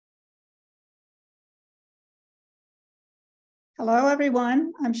Hello,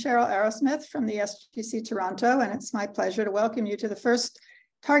 everyone. I'm Cheryl Arrowsmith from the SGC Toronto, and it's my pleasure to welcome you to the first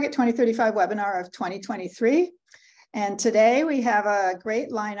Target 2035 webinar of 2023. And today we have a great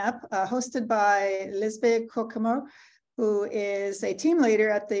lineup hosted by Lizbe Koekemoer, who is a team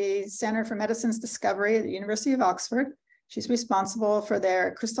leader at the Center for Medicine's Discovery at the University of Oxford. She's responsible for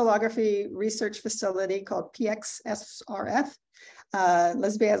their crystallography research facility called PXSRF.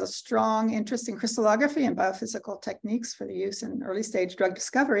 Lizbe has a strong interest in crystallography and biophysical techniques for the use in early stage drug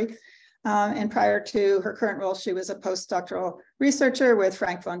discovery. And prior to her current role, she was a postdoctoral researcher with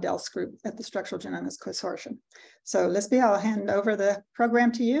Frank von Delft's group at the Structural Genomics Consortium. So Lizbe, I'll hand over the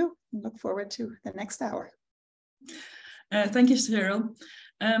program to you and look forward to the next hour. Thank you, Cheryl.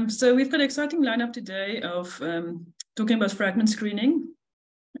 So we've got an exciting lineup today of talking about fragment screening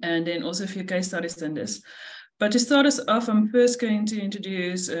and then also a few case studies in this. But to start us off, I'm first going to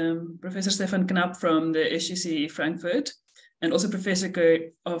introduce Professor Stefan Knapp from the SGC Frankfurt and also Professor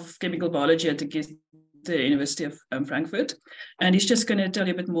of Chemical Biology at the Goethe University of Frankfurt. And he's just going to tell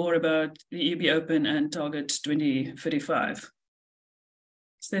you a bit more about the EUbOPEN and Target 2035.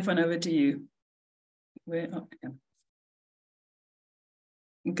 Stefan, over to you.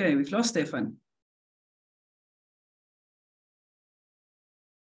 Okay, we've lost Stefan.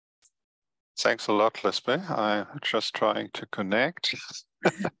 Thanks a lot, Lizbe. I'm just trying to connect.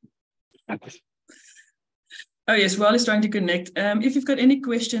 Oh yes, while he's trying to connect, if you've got any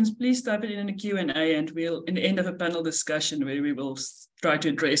questions, please type it in the Q&A and we'll, in the end of a panel discussion, where we will try to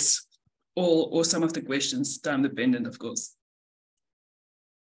address all or some of the questions, time dependent, of course.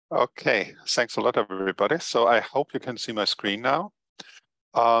 Okay, thanks a lot, everybody. So I hope you can see my screen now.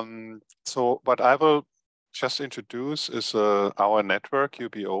 So what I will just introduce is our network,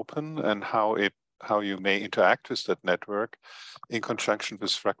 EUbOPEN, and how you may interact with that network in conjunction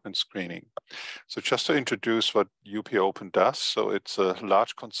with fragment screening. So just to introduce what EUbOPEN does, so it's a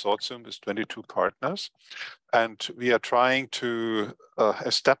large consortium with 22 partners, and we are trying to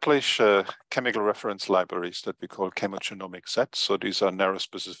establish chemical reference libraries that we call chemogenomic sets. So these are narrow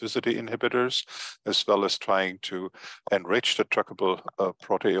specificity inhibitors, as well as trying to enrich the trackable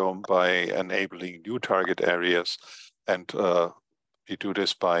proteome by enabling new target areas. And we do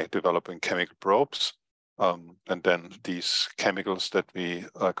this by developing chemical probes. And then these chemicals that we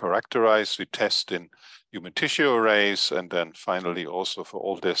characterize, we test in human tissue arrays. And then finally, also for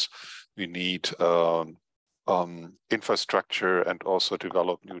all this, we need infrastructure and also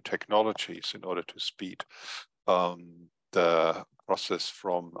develop new technologies in order to speed the process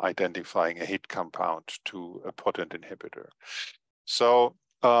from identifying a hit compound to a potent inhibitor. So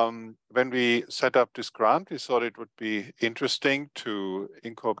when we set up this grant, we thought it would be interesting to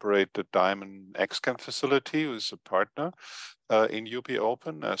incorporate the Diamond XChem facility, who is a partner in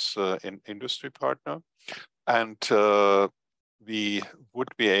EUbOPEN as an industry partner. And we would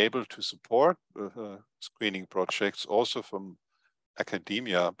be able to support screening projects also from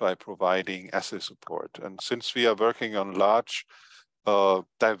academia by providing assay support. And since we are working on large,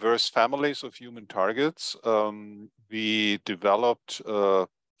 diverse families of human targets, we developed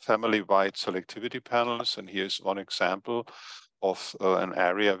family-wide selectivity panels. And here's one example of an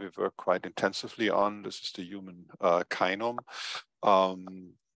area we work quite intensively on. This is the human kinome.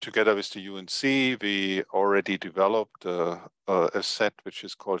 Together with the UNC, we already developed a set which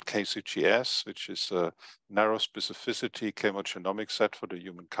is called KCGS, which is a narrow specificity chemogenomic set for the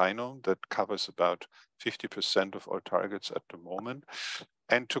human kinome that covers about 50% of all targets at the moment.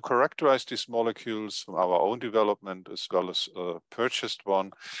 And to characterize these molecules from our own development as well as purchased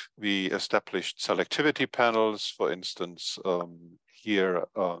one, we established selectivity panels, for instance, here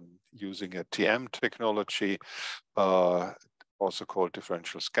using a TM technology, also called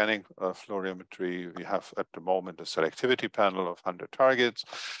differential scanning fluorimetry. We have at the moment a selectivity panel of 100 targets,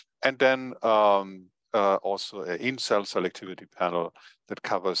 and then also an in-cell selectivity panel that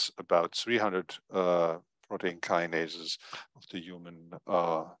covers about 300 protein kinases of the human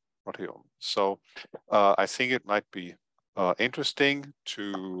proteome. So I think it might be interesting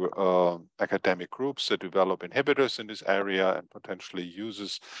to academic groups that develop inhibitors in this area and potentially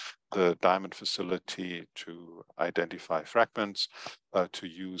uses the Diamond facility to identify fragments, to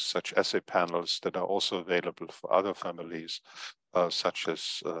use such assay panels that are also available for other families, such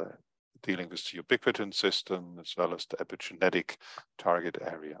as dealing with the ubiquitin system, as well as the epigenetic target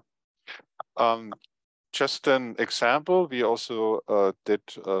area. Just an example, we also did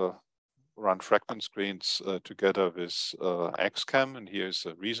run fragment screens together with XChem, and here's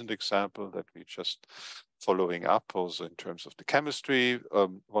a recent example that we just following up also in terms of the chemistry.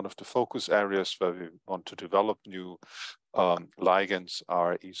 One of the focus areas where we want to develop new ligands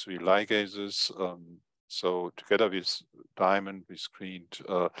are E3 ligases. So together with Diamond, we screened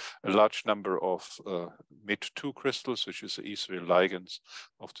a large number of mid-2 crystals, which is the E3 ligands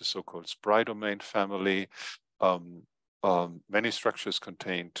of the so-called SPRI domain family. Many structures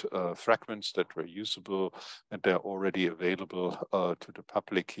contained fragments that were usable, and they're already available to the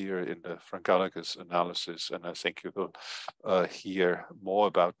public here in the Frangalogous analysis. And I think you will hear more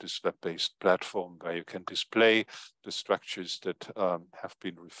about this web-based platform where you can display the structures that have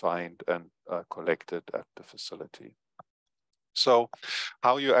been refined and collected at the facility. So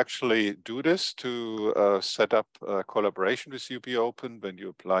how you actually do this to set up a collaboration with EUbOPEN when you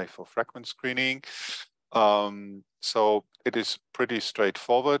apply for fragment screening. So it is pretty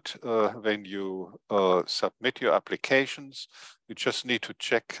straightforward. When you submit your applications, you just need to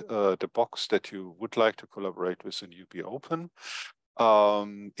check the box that you would like to collaborate with in EUbOPEN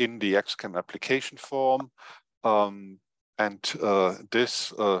in the XChem application form.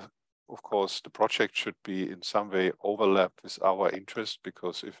 This, of course, the project should be in some way overlap with our interest,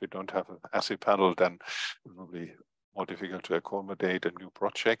 because if we don't have an assay panel, then it will be more difficult to accommodate a new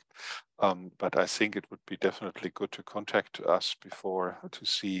project. But I think it would be definitely good to contact us before to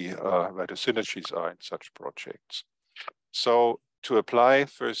see where the synergies are in such projects. So to apply,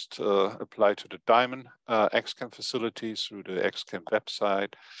 first apply to the Diamond XChem facility through the XChem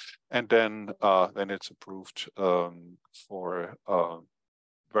website. And then when it's approved for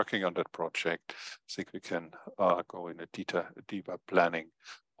working on that project, I think we can go in a deeper planning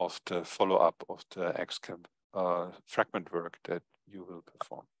of the follow-up of the XChem fragment work that you will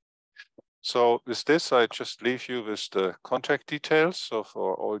perform. So with this, I just leave you with the contact details. So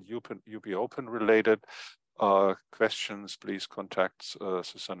for all EUbOPEN related questions, please contact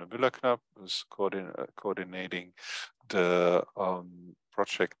Susanne Müller-Knapp, who's coordinating the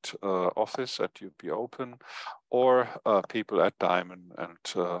project office at EUbOPEN, or people at Diamond. And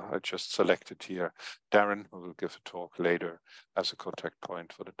I just selected here Daren, who will give a talk later as a contact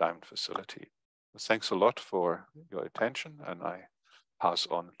point for the Diamond facility. Thanks a lot for your attention, and I pass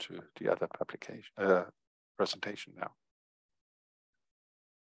on to the other presentation now.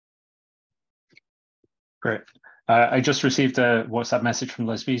 Great. I just received a WhatsApp message from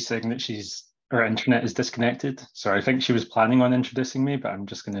Lizbe saying that her internet is disconnected. So I think she was planning on introducing me, but I'm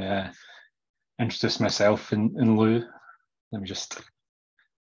just going to introduce myself in lieu. Let me just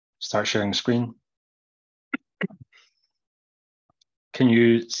start sharing the screen. Can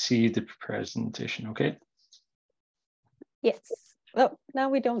you see the presentation okay? Yes. Oh, now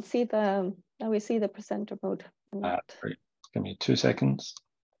we don't see the, now we see the presenter mode. Great. Give me 2 seconds.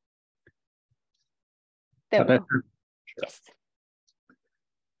 There we go. Yes.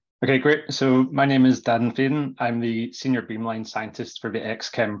 Okay, great. So my name is Daren Fearon. I'm the Senior Beamline Scientist for the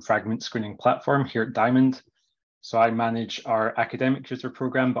XChem Fragment Screening Platform here at Diamond. So I manage our academic user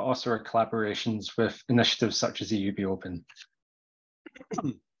program, but also our collaborations with initiatives such as EUbOPEN.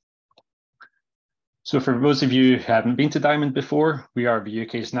 So for those of you who haven't been to Diamond before, we are the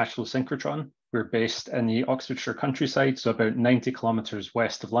UK's national synchrotron. We're based in the Oxfordshire countryside, so about 90 kilometres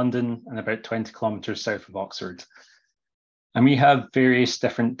west of London and about 20 kilometres south of Oxford. And we have various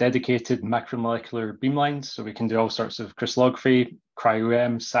different dedicated macromolecular beamlines, so we can do all sorts of crystallography,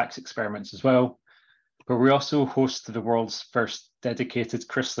 cryo-EM, SAX experiments as well. But we also host the world's first dedicated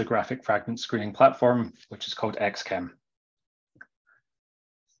crystallographic fragment screening platform, which is called XChem.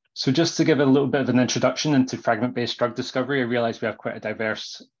 So just to give a little bit of an introduction into fragment-based drug discovery, I realize we have quite a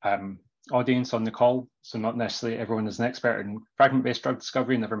diverse audience on the call. So not necessarily everyone is an expert in fragment-based drug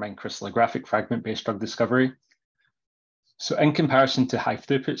discovery, never mind crystallographic fragment-based drug discovery. So in comparison to high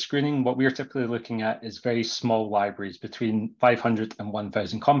throughput screening, what we're typically looking at is very small libraries between 500 and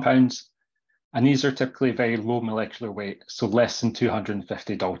 1,000 compounds. And these are typically very low molecular weight, so less than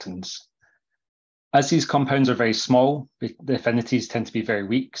 250 Daltons. As these compounds are very small, the affinities tend to be very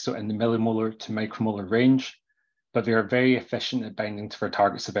weak, so in the millimolar to micromolar range, but they are very efficient at binding to their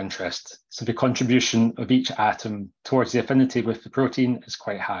targets of interest. So the contribution of each atom towards the affinity with the protein is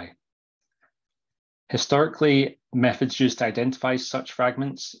quite high. Historically, methods used to identify such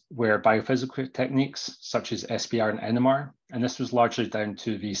fragments were biophysical techniques such as SPR and NMR, and this was largely down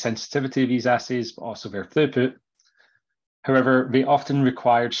to the sensitivity of these assays, but also their throughput. However, they often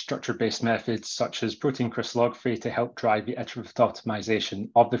required structure-based methods such as protein crystallography to help drive the iterative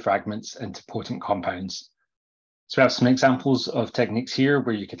optimization of the fragments into potent compounds. So we have some examples of techniques here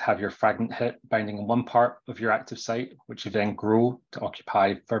where you could have your fragment hit binding in one part of your active site, which you then grow to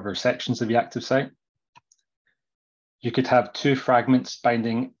occupy further sections of the active site. You could have two fragments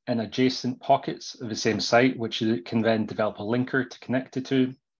binding in adjacent pockets of the same site, which you can then develop a linker to connect the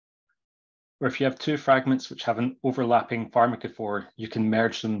two. or if you have two fragments which have an overlapping pharmacophore, you can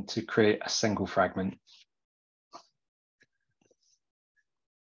merge them to create a single fragment.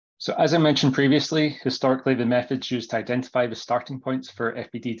 So as I mentioned previously, historically, the methods used to identify the starting points for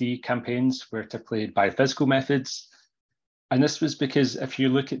FBDD campaigns were typically biophysical methods. And this was because if you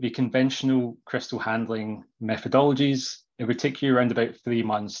look at the conventional crystal handling methodologies, it would take you around about 3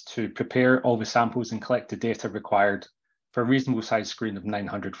 months to prepare all the samples and collect the data required for a reasonable size screen of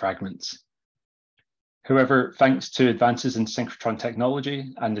 900 fragments. However, thanks to advances in synchrotron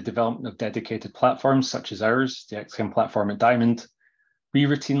technology and the development of dedicated platforms such as ours, the XChem platform at Diamond, we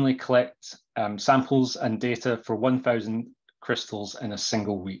routinely collect samples and data for 1,000 crystals in a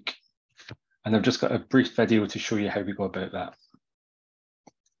single week. And I've just got a brief video to show you how we go about that.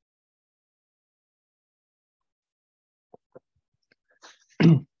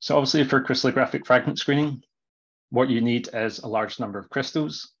 So obviously for crystallographic fragment screening, what you need is a large number of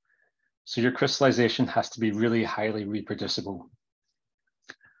crystals. So your crystallization has to be really highly reproducible.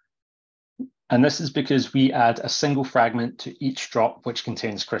 And this is because we add a single fragment to each drop which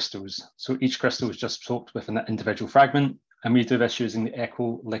contains crystals. So each crystal is just soaked with an individual fragment, and we do this using the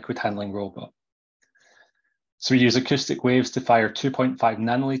Echo liquid handling robot. So we use acoustic waves to fire 2.5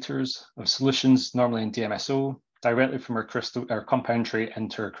 nanoliters of solutions, normally in DMSO, directly from our compound tray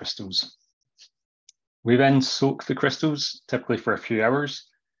into our crystals. We then soak the crystals, typically for a few hours.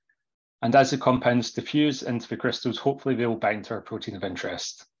 And as the compounds diffuse into the crystals, hopefully they will bind to our protein of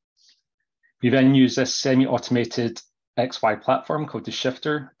interest. We then use this semi-automated XY platform called the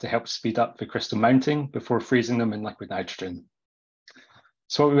shifter to help speed up the crystal mounting before freezing them in liquid nitrogen.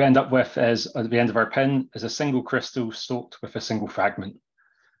 So what we end up with is, at the end of our pin, is a single crystal soaked with a single fragment.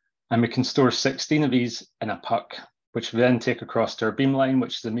 And we can store 16 of these in a puck, which we then take across to our beamline,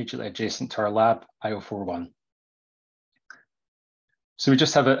 which is immediately adjacent to our lab, IO41. So we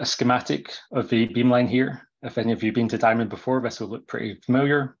just have a schematic of the beamline here. If any of you have been to Diamond before, this will look pretty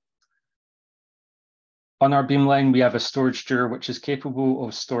familiar. On our beamline, we have a storage jar which is capable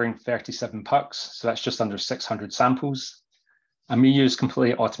of storing 37 pucks, so that's just under 600 samples. And we use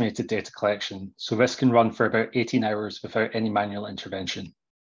completely automated data collection, so this can run for about 18 hours without any manual intervention.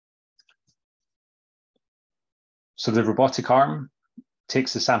 So the robotic arm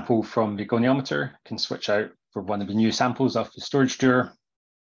takes the sample from the goniometer, can switch out for one of the new samples off the storage jar,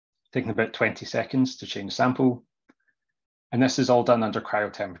 taking about 20 seconds to change sample. And this is all done under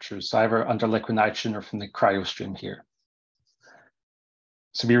cryo temperatures, so either under liquid nitrogen or from the cryo stream here.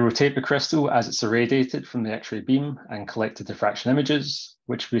 So we rotate the crystal as it's irradiated from the X-ray beam and collect the diffraction images,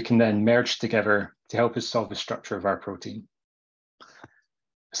 which we can then merge together to help us solve the structure of our protein.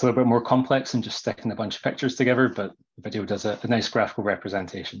 It's a little bit more complex than just sticking a bunch of pictures together, but the video does a nice graphical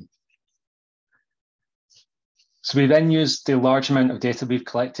representation. So we then use the large amount of data we've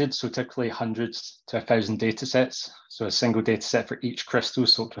collected, so typically hundreds to 1,000 data sets, so a single data set for each crystal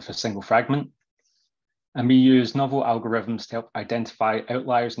soaked with a single fragment. And we use novel algorithms to help identify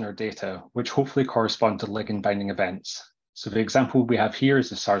outliers in our data, which hopefully correspond to ligand binding events. So the example we have here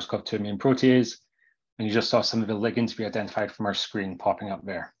is the SARS-CoV-2 immune protease, and you just saw some of the ligands we identified from our screen popping up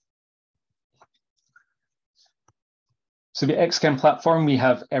there. So the XChem platform, we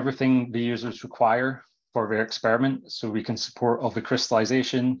have everything the users require for their experiment. So we can support all the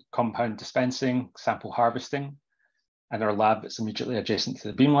crystallization, compound dispensing, sample harvesting, and our lab is immediately adjacent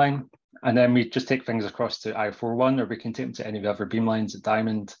to the beamline. And then we just take things across to IO41, or we can take them to any of the other beamlines at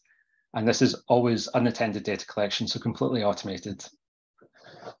Diamond. And this is always unattended data collection, so completely automated.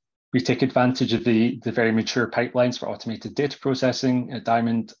 We take advantage of the very mature pipelines for automated data processing at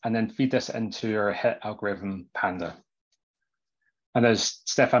Diamond, and then feed this into our HIT algorithm, Panda. And as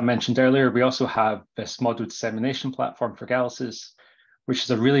Stefan mentioned earlier, we also have this model dissemination platform for Galaxis, which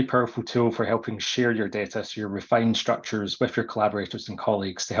is a really powerful tool for helping share your data, so your refined structures with your collaborators and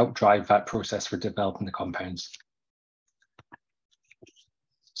colleagues to help drive that process for developing the compounds.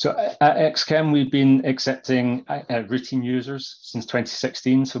 So at XChem, we've been accepting routine users since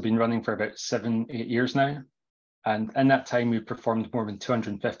 2016, so we've been running for about 7-8 years now. And in that time, we've performed more than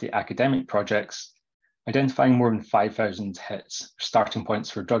 250 academic projects, identifying more than 5,000 hits, starting points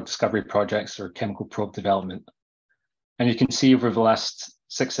for drug discovery projects or chemical probe development. And you can see over the last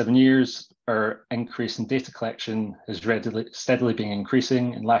 6-7 years, our increase in data collection has steadily been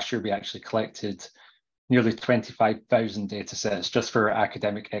increasing. And last year, we actually collected nearly 25,000 data sets just for our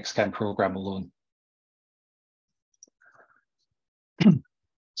academic XChem program alone.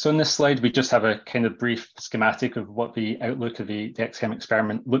 So in this slide, we just have a kind of brief schematic of what the outlook of the XChem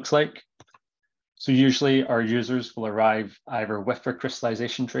experiment looks like. So usually our users will arrive either with their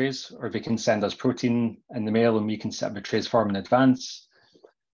crystallization trays, or they can send us protein in the mail and we can set up the trays for them in advance.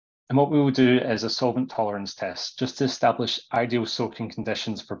 And what we will do is a solvent tolerance test, just to establish ideal soaking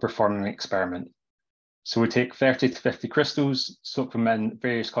conditions for performing an experiment. So we take 30 to 50 crystals, soak them in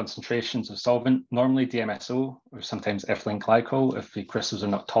various concentrations of solvent, normally DMSO, or sometimes ethylene glycol if the crystals are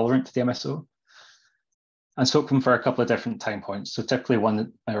not tolerant to DMSO, and soak them for a couple of different time points, so typically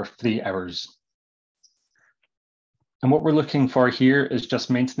 1 or 3 hours. And what we're looking for here is just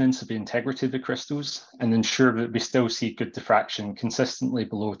maintenance of the integrity of the crystals and ensure that we still see good diffraction consistently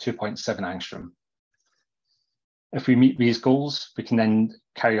below 2.7 angstrom. If we meet these goals, we can then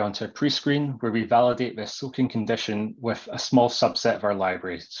carry on to a pre-screen where we validate this soaking condition with a small subset of our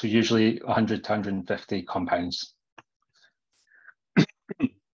library, so usually 100 to 150 compounds.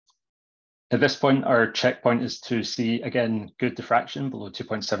 At this point, our checkpoint is to see, again, good diffraction below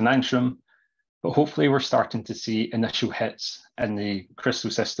 2.7 angstrom, but hopefully we're starting to see initial hits in the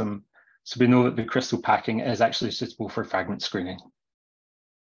crystal system, so we know that the crystal packing is actually suitable for fragment screening.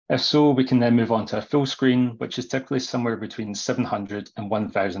 If so, we can then move on to a full screen, which is typically somewhere between 700 and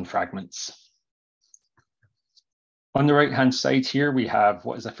 1,000 fragments. On the right-hand side here, we have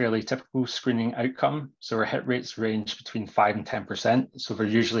what is a fairly typical screening outcome. So our hit rates range between 5 and 10%, so they're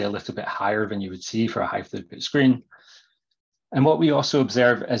usually a little bit higher than you would see for a high throughput screen. And what we also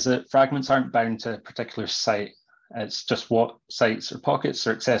observe is that fragments aren't bound to a particular site. It's just what sites or pockets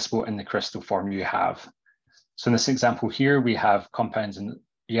are accessible in the crystal form you have. So in this example here, we have compounds in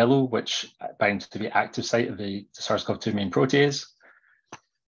yellow, which bind to the active site of the SARS-CoV-2 main protease.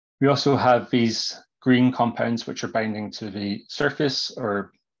 We also have these green compounds, which are binding to the surface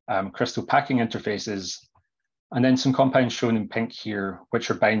or crystal packing interfaces. And then some compounds shown in pink here,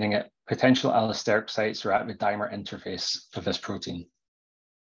 which are binding at potential allosteric sites or at the dimer interface of this protein.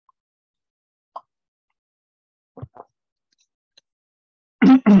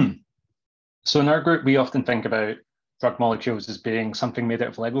 So in our group, we often think about drug molecules as being something made out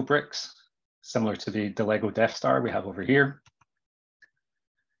of Lego bricks, similar to the Lego Death Star we have over here.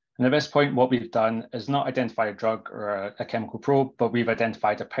 And at this point, what we've done is not identify a drug or a chemical probe, but we've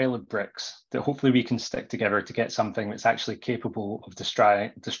identified a pile of bricks that hopefully we can stick together to get something that's actually capable of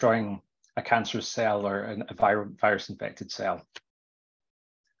destroying a cancerous cell or a virus-infected cell.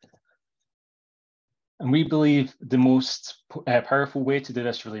 And we believe the most powerful way to do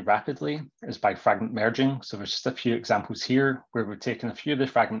this really rapidly is by fragment merging. So there's just a few examples here where we've taken a few of the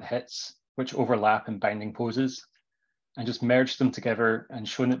fragment hits, which overlap in binding poses, and just merged them together and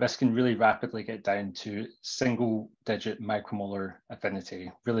shown that this can really rapidly get down to single-digit micromolar affinity,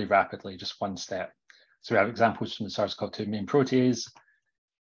 really rapidly, just one step. So we have examples from the SARS-CoV-2 main protease,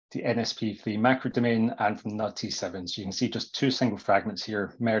 the NSP3 macrodomain, and from the NUT7. So you can see just 2 single fragments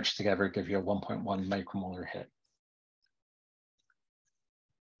here merged together give you a 1.1 micromolar hit.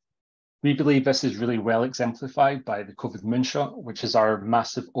 We believe this is really well exemplified by the COVID moonshot, which is our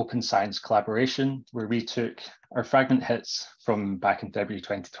massive open science collaboration, where we took our fragment hits from back in February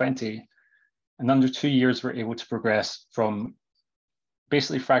 2020, and under 2 years, we're able to progress from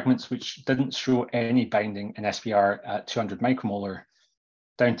basically fragments which didn't show any binding in SPR at 200 micromolar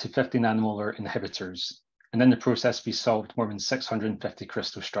down to 50 nanomolar inhibitors. And in the process, we solved more than 650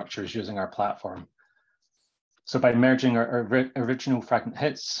 crystal structures using our platform. So by merging our original fragment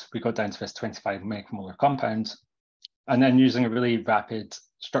hits, we got down to this 25 micromolar compound. And then using a really rapid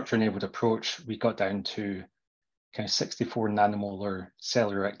structure-enabled approach, we got down to kind of 64 nanomolar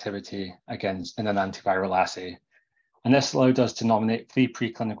cellular activity, again, in an antiviral assay. And this allowed us to nominate 3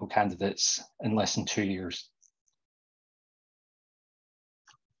 preclinical candidates in less than 2 years.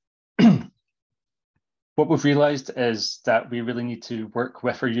 What we've realized is that we really need to work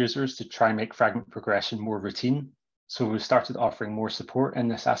with our users to try and make fragment progression more routine. So we've started offering more support in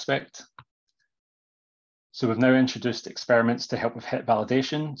this aspect. So we've now introduced experiments to help with hit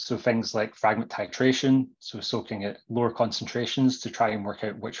validation. So things like fragment titration, so soaking at lower concentrations to try and work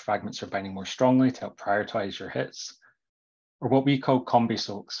out which fragments are binding more strongly to help prioritize your hits. Or what we call combi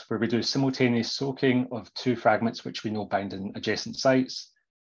soaks, where we do simultaneous soaking of 2 fragments which we know bind in adjacent sites.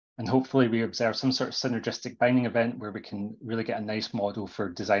 And hopefully we observe some sort of synergistic binding event where we can really get a nice model for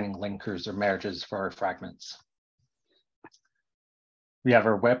designing linkers or merges for our fragments. We have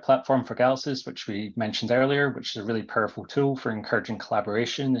our web platform for Fragalysis, which we mentioned earlier, which is a really powerful tool for encouraging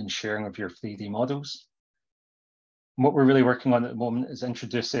collaboration and sharing of your 3D models. And what we're really working on at the moment is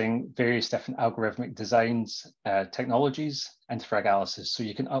introducing various different algorithmic designs, technologies into Fragalysis. So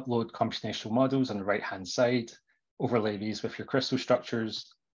you can upload computational models on the right-hand side, overlay these with your crystal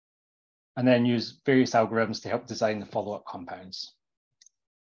structures, and then use various algorithms to help design the follow-up compounds.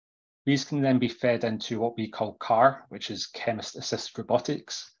 These can then be fed into what we call CAR, which is chemist-assisted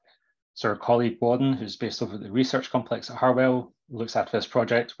robotics, So our colleague Bodden, who's based over at the research complex at Harwell, looks after this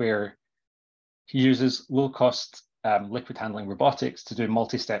project where he uses low-cost liquid handling robotics to do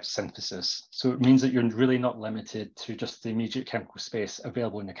multi-step synthesis. So it means that you're really not limited to just the immediate chemical space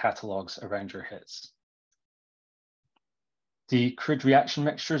available in the catalogues around your hits. The crude reaction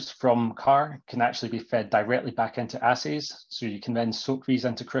mixtures from CAR can actually be fed directly back into assays. So you can then soak these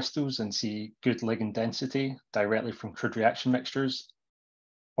into crystals and see good ligand density directly from crude reaction mixtures,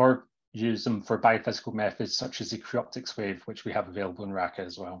 or use them for biophysical methods such as the cryoptics wave, which we have available in RACA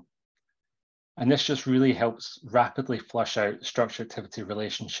as well. And this just really helps rapidly flush out structure activity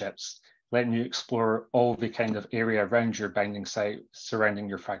relationships, letting you explore all the kind of area around your binding site surrounding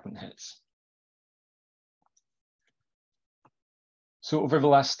your fragment hits. So over the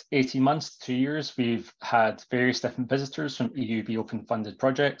last 18 months, 2 years, we've had various different visitors from EUbOPEN funded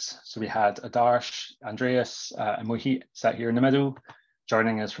projects. So we had Adarsh, Andreas, and Mohit sat here in the middle,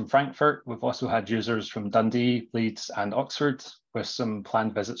 joining us from Frankfurt. We've also had users from Dundee, Leeds, and Oxford, with some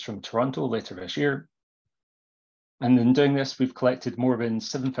planned visits from Toronto later this year. And in doing this, we've collected more than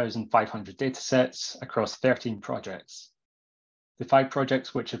 7,500 data sets across 13 projects. The 5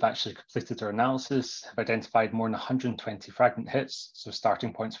 projects which have actually completed our analysis have identified more than 120 fragment hits, so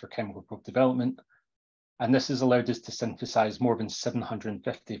starting points for chemical probe development. And this has allowed us to synthesize more than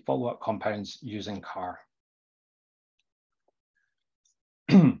 750 follow-up compounds using CAR.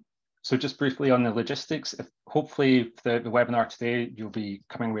 So just briefly on the logistics, hopefully the webinar today, you'll be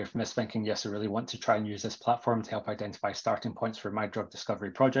coming away from this thinking, yes, I really want to try and use this platform to help identify starting points for my drug discovery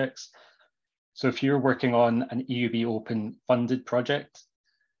projects. So if you're working on an EUbOPEN funded project,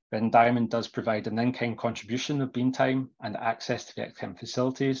 then Diamond does provide an in-kind contribution of beam time and access to the XChem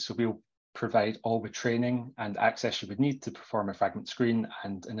facilities. So we'll provide all the training and access you would need to perform a fragment screen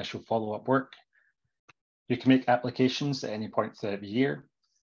and initial follow-up work. You can make applications at any point throughout the year.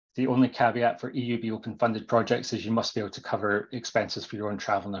 The only caveat for EUbOPEN funded projects is you must be able to cover expenses for your own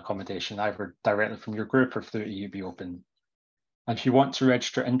travel and accommodation, either directly from your group or through EUbOPEN. And if you want to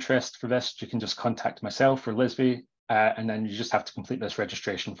register interest for this, you can just contact myself or Lizbe, and then you just have to complete this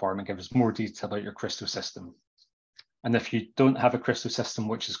registration form and give us more detail about your crystal system. And if you don't have a crystal system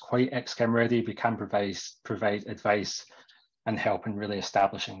which is quite XChem ready, we can provide advice and help in really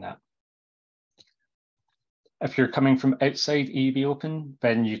establishing that. If you're coming from outside EUbOPEN,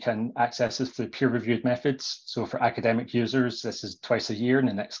 then you can access this through peer-reviewed methods. So for academic users, this is twice a year, and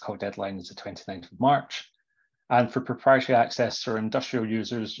the next call deadline is the 29th of March. And for proprietary access or industrial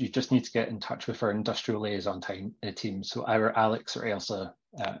users, you just need to get in touch with our industrial liaison team, so either Alex or Elsa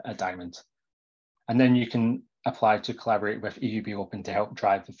at Diamond. And then you can apply to collaborate with EUbOPEN to help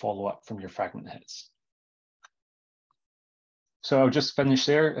drive the follow-up from your fragment hits. So I'll just finish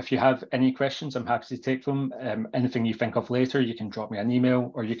there. If you have any questions, I'm happy to take them. Anything you think of later, you can drop me an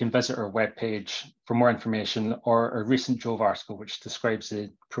email, or you can visit our webpage for more information, or a recent Jove article which describes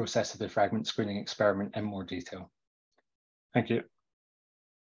the process of the fragment screening experiment in more detail. Thank you.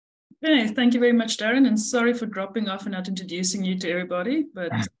 Okay, thank you very much, Daren, and sorry for dropping off and not introducing you to everybody,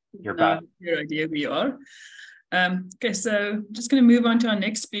 but you're back. Your idea who you are. Okay, so just going to move on to our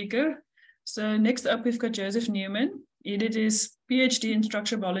next speaker. So next up, we've got Joseph Newman. He did his PhD in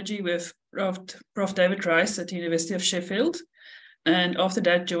structural biology with Prof. David Rice at the University of Sheffield. And after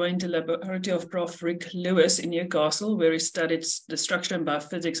that, joined the laboratory of Prof. Rick Lewis in Newcastle, where he studied the structure and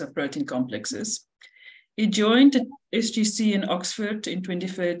biophysics of protein complexes. He joined the SGC in Oxford in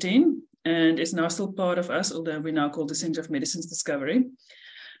 2013 and is now still part of us, although we now call the Centre of Medicine's Discovery.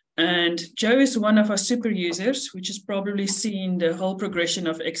 And Joe is one of our super users, which has probably seen the whole progression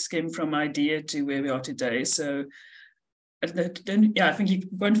of XChem from idea to where we are today. So yeah, I think you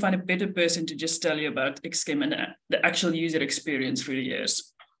won't find a better person to just tell you about XChem and the actual user experience through the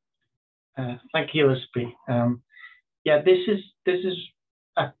years. Thank you, Lizbe. Yeah, this is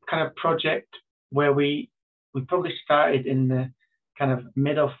a kind of project where we probably started in the kind of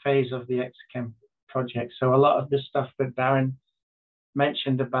middle phase of the XChem project. So a lot of the stuff that Daren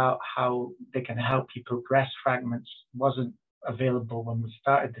mentioned about how they can help you progress fragments wasn't available when we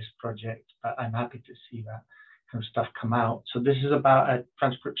started this project, but I'm happy to see that kind of stuff come out. So this is about a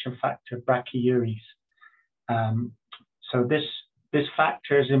transcription factor, brachyuries. So this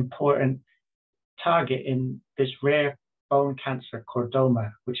factor is an important target in this rare bone cancer,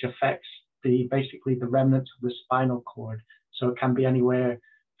 chordoma, which affects basically the remnants of the spinal cord. So it can be anywhere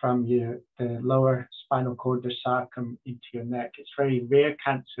from the lower spinal cord, the sarcum, into your neck. It's very rare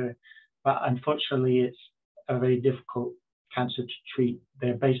cancer, but unfortunately it's a very difficult cancer to treat.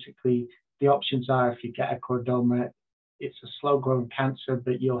 They're basically, the options are, if you get a chordoma, it's a slow-growing cancer,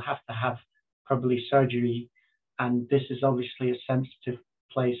 but you'll have to have probably surgery. And this is obviously a sensitive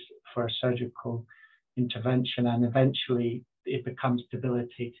place for surgical intervention, and eventually it becomes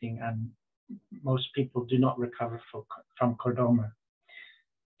debilitating, and most people do not recover from chordoma.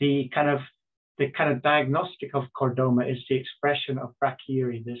 The kind of diagnostic of chordoma is the expression of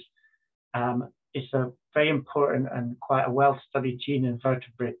brachyury. This it's a very important and quite a well-studied gene in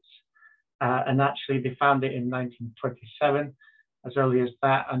vertebrates. And actually they found it in 1927, as early as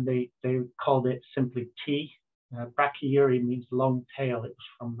that, and they called it simply T. Brachyury means long tail. It was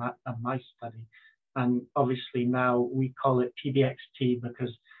from that my study. And obviously now we call it PBXT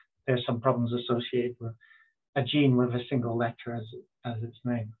because there's some problems associated with a gene with a single letter as its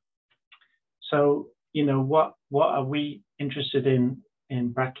name. So, you know, what are we interested in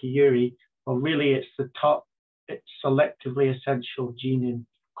brachyury? Well, really it's it's selectively essential gene in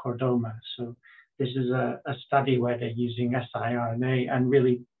chordoma. So this is a study where they're using siRNA, and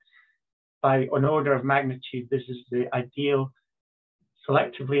really by an order of magnitude, this is the ideal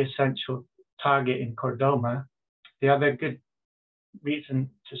selectively essential target in chordoma. The other good reason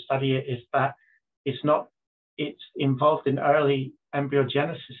to study it is that it's involved in early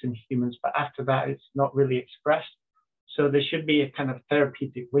embryogenesis in humans, but after that it's not really expressed. So there should be a kind of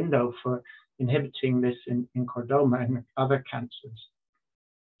therapeutic window for inhibiting this in chordoma and other cancers.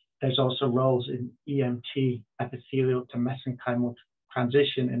 There's also roles in EMT, epithelial to mesenchymal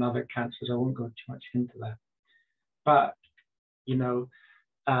transition, in other cancers. I won't go too much into that. But, you know,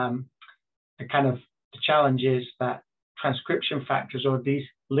 the challenge is that transcription factors, or these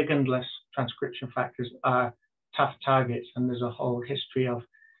ligandless transcription factors, are tough targets, and there's a whole history of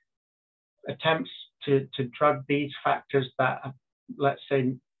attempts to drug these factors that are, let's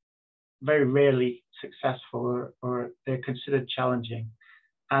say, very rarely successful, or they're considered challenging.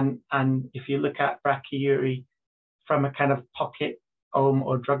 And if you look at brachyury from a kind of pocket ohm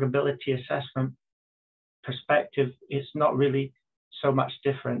or drugability assessment perspective, it's not really so much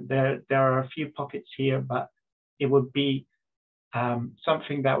different. There are a few pockets here, but it would be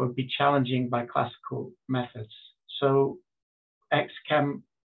something that would be challenging by classical methods. So XChem,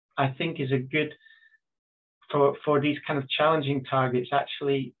 I think, is a good, for these kind of challenging targets.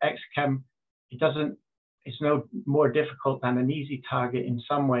 Actually, XChem, it's no more difficult than an easy target in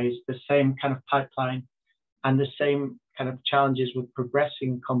some ways. The same kind of pipeline and the same kind of challenges with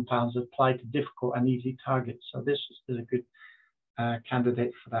progressing compounds apply to difficult and easy targets. So this is a good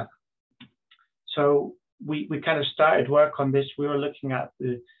candidate for that. So we kind of started work on this. We were looking at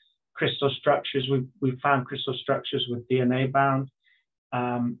the crystal structures. We found crystal structures with DNA bound.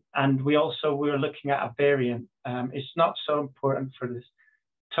 And we were looking at a variant. It's not so important for this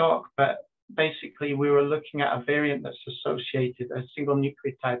talk, but basically we were looking at a variant that's associated, a single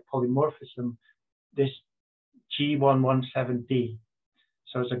nucleotide polymorphism, this G117D.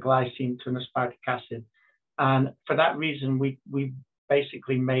 So it's a glycine to an aspartic acid. And for that reason, we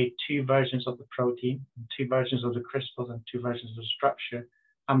basically made two versions of the protein, two versions of the crystals, and two versions of the structure.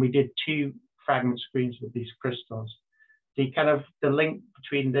 And we did two fragment screens with these crystals. The link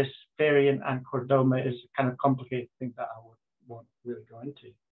between this variant and chordoma is a kind of complicated thing that I won't really go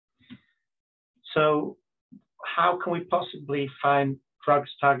into. So how can we possibly find drugs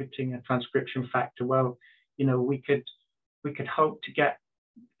targeting a transcription factor? Well, you know, we could hope to get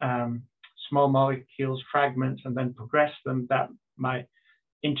small molecules, fragments, and then progress them. That might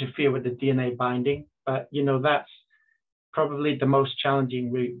interfere with the DNA binding, but you know, that's probably the most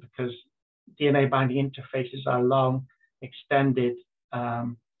challenging route, because DNA binding interfaces are long, extended,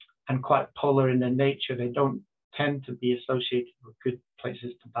 and quite polar in their nature. They don't tend to be associated with good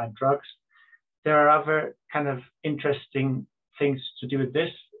places to bind drugs. There are other kind of interesting things to do with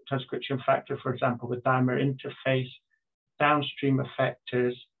this transcription factor, for example, the dimer interface, downstream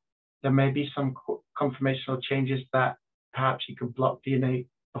effectors. There may be some conformational changes that perhaps you could block DNA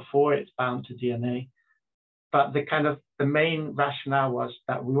before it's bound to DNA. But the main rationale was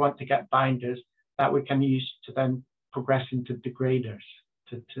that we want to get binders that we can use to then progress into degraders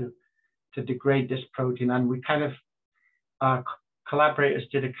to degrade this protein. And we our collaborators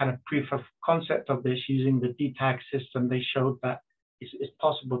did a kind of proof of concept of this using the DTAG system. They showed that it's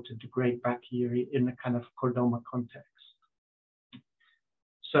possible to degrade brachyury in the kind of chordoma context.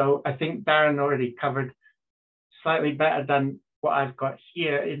 So I think Daren already covered slightly better than what I've got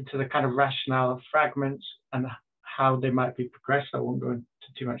here into the kind of rationale of fragments and how they might be progressed. I won't go into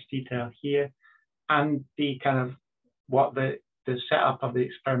too much detail here. And the kind of what the setup of the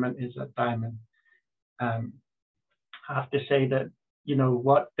experiment is at Diamond. I have to say that, you know,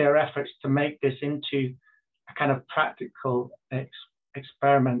 what their efforts to make this into a kind of practical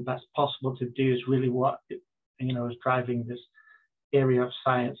experiment that's possible to do is really what, you know, is driving this area of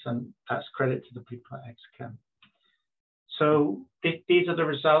science, and that's credit to the people at XChem. So these are the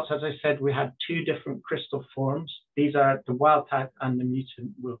results. As I said, we had two different crystal forms. These are the wild type and the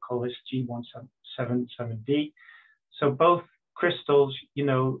mutant. We'll call this G177D. So both crystals, you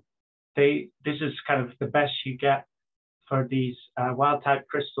know, this is kind of the best you get for these wild type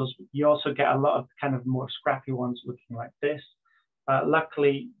crystals. You also get a lot of kind of more scrappy ones looking like this.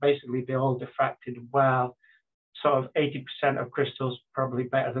 Luckily, basically, they all diffracted well. Sort of 80% of crystals probably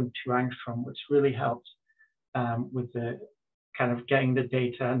better than 2 angstrom, which really helps with the kind of getting the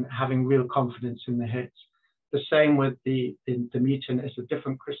data and having real confidence in the hits. The same with the mutant. Is a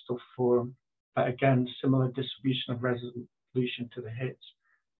different crystal form, but again, similar distribution of resolution to the hits.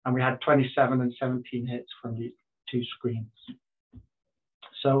 And we had 27 and 17 hits from these 2 screens.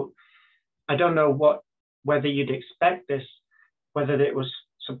 So I don't know whether you'd expect this, whether it was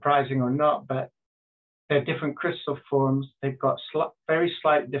surprising or not, but they're different crystal forms. They've got very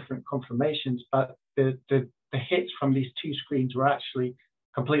slight different conformations, but the hits from these 2 screens were actually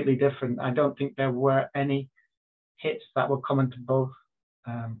completely different. I don't think there were any hits that were common to both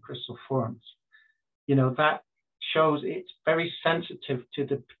crystal forms. You know, that shows it's very sensitive to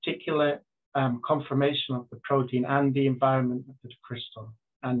the particular conformation of the protein and the environment of the crystal.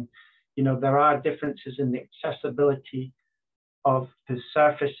 And, you know, there are differences in the accessibility of the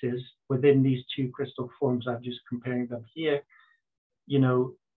surfaces within these 2 crystal forms. I'm just comparing them here. You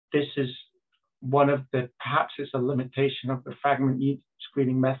know, this is one of the, perhaps it's a limitation of the fragment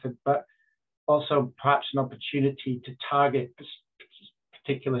screening method, but also perhaps an opportunity to target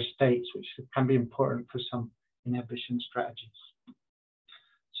particular states, which can be important for some inhibition strategies.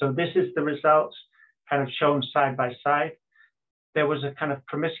 So this is the results kind of shown side by side. There was a kind of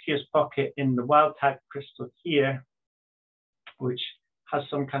promiscuous pocket in the wild type crystal here, which has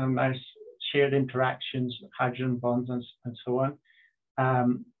some kind of nice shared interactions, hydrogen bonds and so on.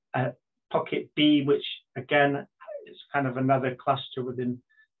 Pocket B, which again is kind of another cluster within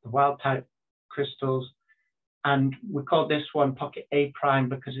the wild type crystals. And we call this one pocket A prime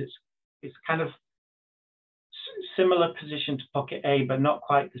because it's kind of similar position to pocket A, but not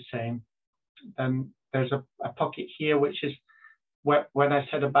quite the same. There's a pocket here, which is when I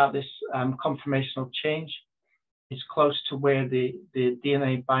said about this conformational change, it's close to where the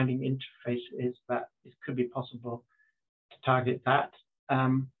DNA binding interface is, that it could be possible to target that.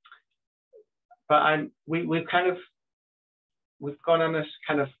 But we've gone on this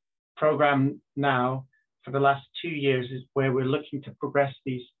kind of program now for the last 2 years, is where we're looking to progress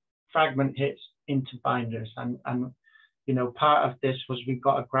these fragment hits into binders. And you know, part of this was we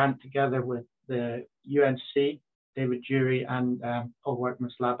got a grant together with the UNC, David Jury and Paul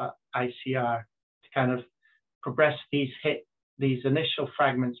Workman's lab at ICR to kind of progress these initial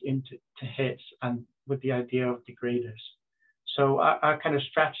fragments into hits, and with the idea of degraders. So our kind of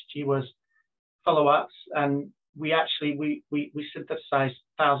strategy was follow-ups, and we synthesized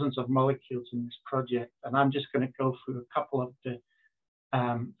thousands of molecules in this project, and I'm just going to go through a couple of the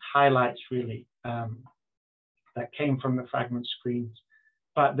highlights really that came from the fragment screens.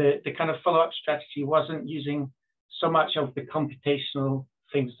 But the kind of follow-up strategy wasn't using so much of the computational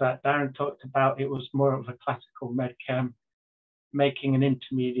things that Daren talked about. It was more of a classical med chem, making an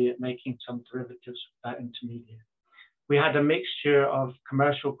intermediate, making some derivatives of that intermediate. We had a mixture of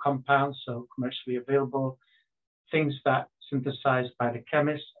commercial compounds, so commercially available, things that synthesized by the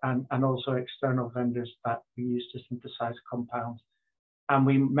chemists, and also external vendors that we used to synthesize compounds. And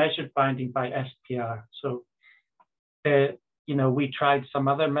we measured binding by SPR. So, you know, we tried some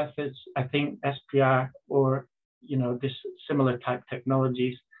other methods. I think SPR or, you know, this similar type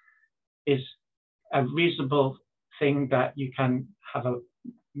technologies is a reasonable thing that you can have a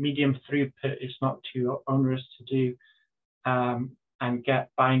medium throughput. It's not too onerous to do, and get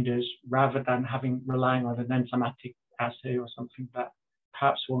binders rather than relying on an enzymatic assay or something that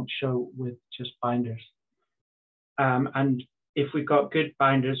perhaps won't show with just binders. And if we got good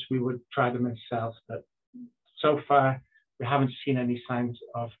binders, we would try them in cells, but so far we haven't seen any signs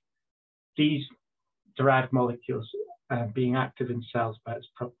of these derived molecules being active in cells, but it's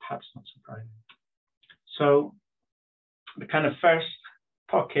perhaps not surprising. So the kind of first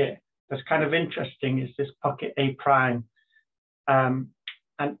pocket that's kind of interesting is this pocket A prime. And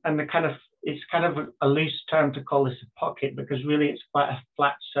the kind of, it's kind of a loose term to call this a pocket because really it's quite a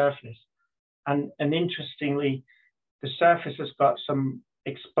flat surface. And interestingly, the surface has got some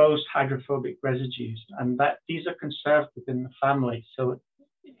exposed hydrophobic residues, and that these are conserved within the family. So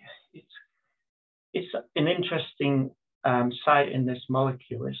it's an interesting site in this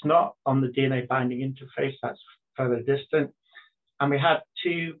molecule. It's not on the DNA binding interface, that's further distant. And we had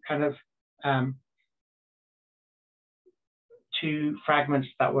two fragments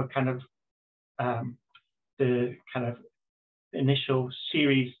that were kind of the kind of initial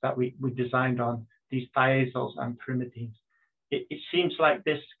series that we designed on these diazols and pyrimidines. It seems like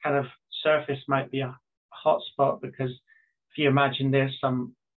this kind of surface might be a hotspot, because if you imagine there's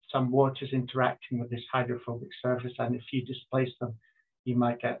some waters interacting with this hydrophobic surface, and if you displace them, you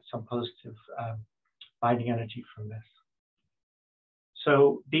might get some positive binding energy from this.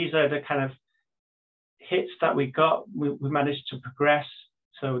 So these are the kind of hits that we got. We managed to progress.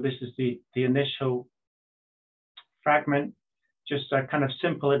 So this is the initial fragment, just a kind of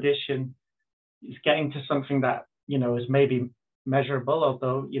simple addition. It's getting to something that, you know, is maybe measurable,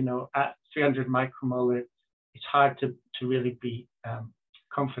 although, you know, at 300 micromolar, it's hard to really be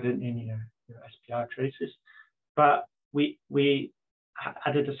confident in your SPR traces. But we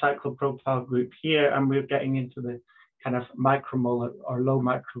added a cyclopropyl group here, and we're getting into the kind of micromolar or low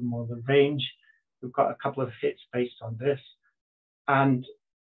micromolar range. We've got a couple of hits based on this. And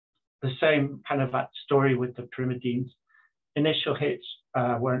the same kind of story with the pyrimidines. Initial hits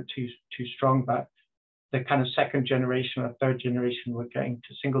weren't too strong, but the kind of second generation or third generation were getting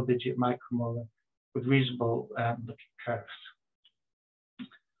to single-digit micromolar with reasonable looking curves.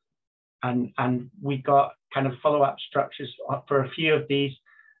 And we got kind of follow-up structures for a few of these.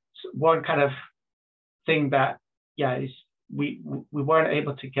 One kind of thing that, yeah, is we weren't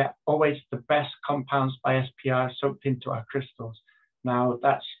able to get always the best compounds by SPR soaked into our crystals. Now,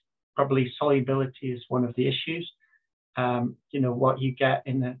 that's probably solubility is one of the issues. You know, what you get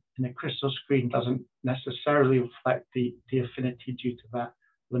in a crystal screen doesn't necessarily reflect the affinity due to that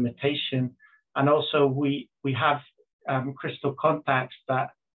limitation. And also we have crystal contacts that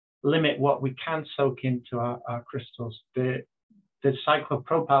limit what we can soak into our crystals. The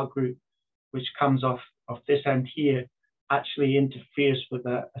cyclopropyl group, which comes off this end here, actually interferes with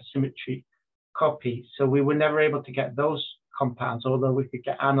a symmetry copy. So we were never able to get those compounds, although we could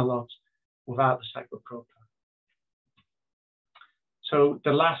get analogs without the cyclopropyl. So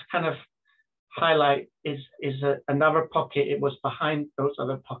the last kind of highlight is another pocket. It was behind those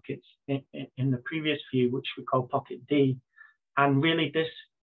other pockets in the previous view, which we call pocket D. And really this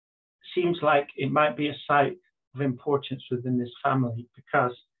seems like it might be a site of importance within this family,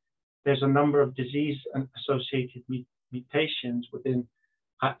 because there's a number of disease associated mutations within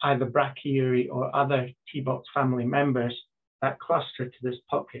either brachyury or other T-box family members that cluster to this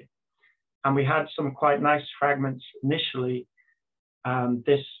pocket. And we had some quite nice fragments initially.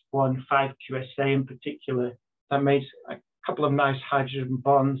 This one, 5QSA in particular, that made a couple of nice hydrogen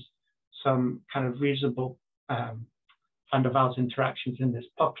bonds, some kind of reasonable van der Waals interactions in this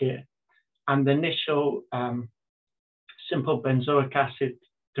pocket. And the initial simple benzoic acid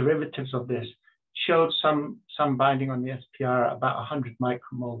derivatives of this showed some binding on the SPR at about 100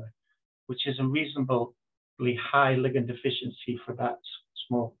 micromolar, which is a reasonably high ligand efficiency for that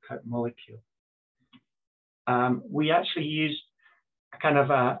small molecule. We actually used a kind of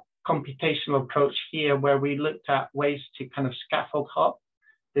a computational approach here where we looked at ways to kind of scaffold hop.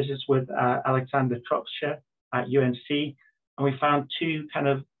 This is with Alexander Tropscher at UNC, and we found two kind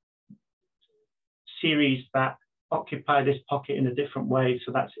of series that occupy this pocket in a different way.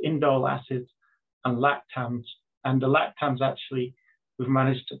 So that's indole acids and lactams. And the lactams actually, we've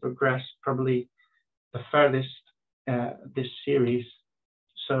managed to progress probably the furthest this series.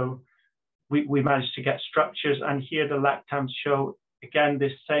 So we managed to get structures, and here the lactams show, again,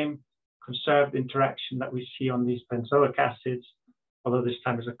 this same conserved interaction that we see on these benzoic acids, although this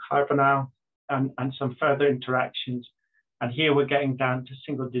time is a carbonyl, and some further interactions. And here we're getting down to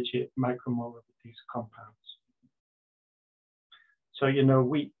single-digit micromolar with these compounds. So, you know,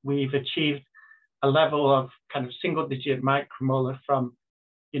 we've achieved a level of kind of single-digit micromolar from,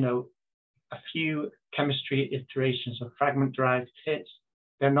 you know, a few chemistry iterations of fragment-derived hits.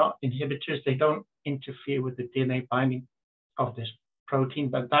 They're not inhibitors. They don't interfere with the DNA binding of this protein,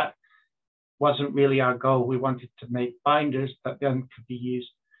 but that wasn't really our goal. We wanted to make binders that then could be used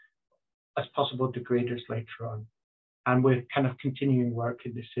as possible degraders later on. And we're kind of continuing work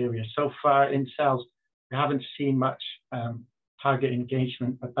in this area. So far in cells, we haven't seen much target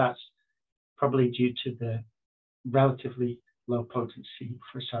engagement, but that's probably due to the relatively low potency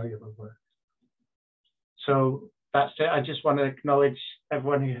for cellular work. So that's it. I just want to acknowledge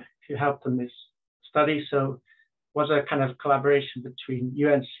everyone who helped in this study. So it was a kind of collaboration between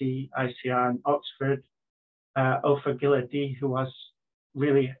UNC, ICR, and Oxford. Ofer Giladi, who was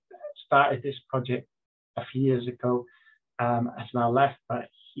really started this project a few years ago, has now left, but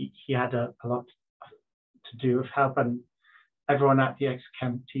he had a lot to do with help, and everyone at the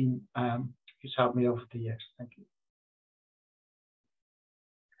XChem team who's helped me over the years. Thank you.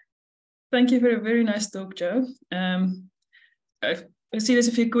 Thank you for a very nice talk, Joe. I see there's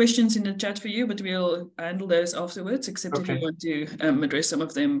a few questions in the chat for you, but we'll handle those afterwards, except if you want to address some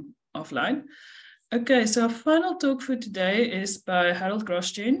of them offline. Okay, so our final talk for today is by Harold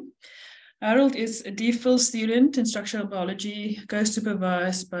Grosjean. Harold is a DPhil student in structural biology,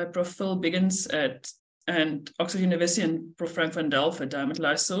 co-supervised by Prof. Phil Biggins at Oxford University and Prof. Frank van Delft at Diamond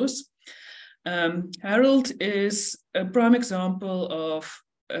Light Source. Harold is a prime example of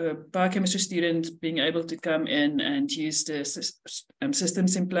a biochemistry student being able to come in and use the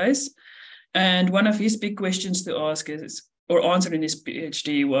systems in place. And one of his big questions to ask is, or answer in his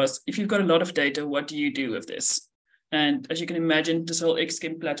PhD was, if you've got a lot of data, what do you do with this? And as you can imagine, this whole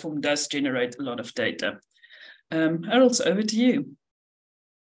XChem platform does generate a lot of data. Harold, over to you.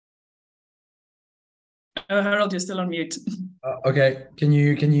 Oh, Harold, you're still on mute. Okay, can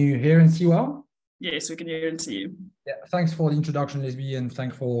you hear and see well? Yes, we can hear and see you. Yeah, thanks for the introduction, Lizbe, and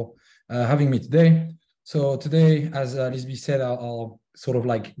thanks for having me today. So today, as Lizbe said, I'll sort of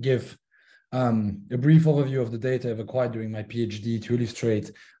like give a brief overview of the data I've acquired during my PhD to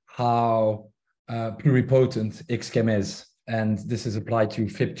illustrate how pluripotent XChem is. And this is applied to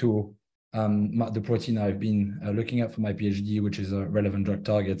FIP2, the protein I've been looking at for my PhD, which is a relevant drug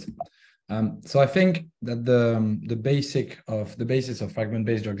target. So I think that the basis of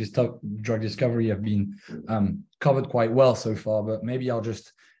fragment-based drug discovery have been covered quite well so far, but maybe I'll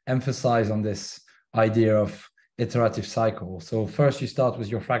just emphasize on this idea of iterative cycle. So first you start with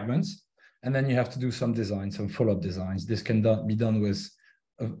your fragments, and then you have to do some design, some follow-up designs. This can be done with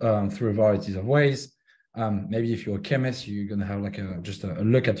through varieties of ways. Maybe if you're a chemist, you're going to have like just a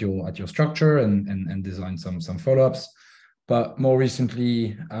look at your structure and design some follow-ups. But more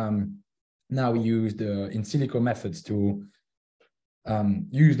recently, now we use the in silico methods to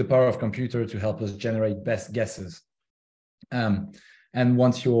use the power of computer to help us generate best guesses. And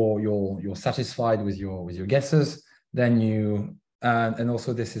once you're satisfied with your guesses, then you and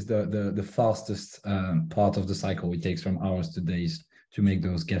also this is the fastest part of the cycle. It takes from hours to days to make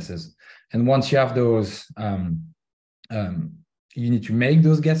those guesses. And once you have those, you need to make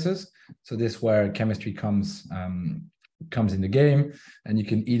those guesses. So this is where chemistry comes in the game, and you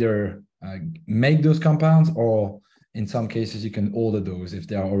can either make those compounds, or in some cases you can order those if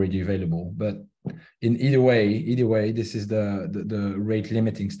they are already available. But in either way, this is the rate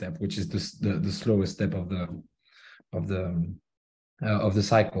limiting step, which is the slowest step of the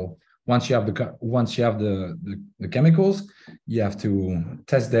cycle. Once you have the chemicals, you have to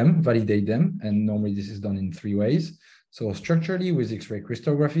test them, validate them, and normally this is done in 3 ways. So structurally with X-ray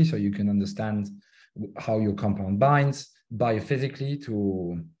crystallography, so you can understand how your compound binds, biophysically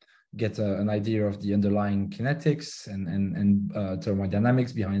to get an idea of the underlying kinetics and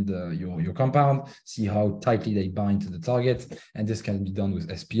thermodynamics behind your compound, see how tightly they bind to the target. And this can be done with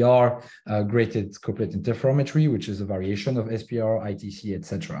SPR, graded couplet interferometry, which is a variation of SPR, ITC,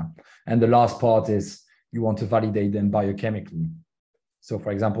 etc. And the last part is you want to validate them biochemically. So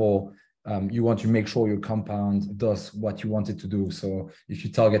for example, you want to make sure your compound does what you want it to do. So if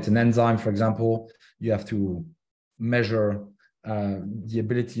you target an enzyme, for example, you have to measure the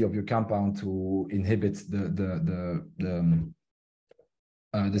ability of your compound to inhibit the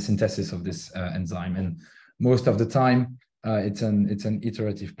synthesis of this enzyme. And most of the time, it's an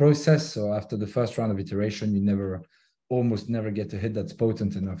iterative process. So after the first round of iteration, you almost never get a hit that's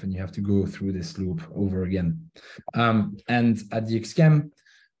potent enough, and you have to go through this loop over again. And at the XChem,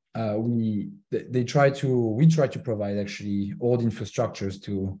 we try to provide actually all the infrastructures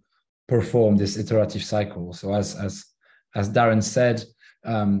to perform this iterative cycle. So as Daren said,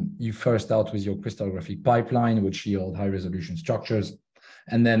 you first start with your crystallographic pipeline, which yield high resolution structures.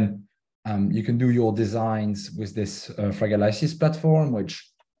 And then you can do your designs with this fragments platform, which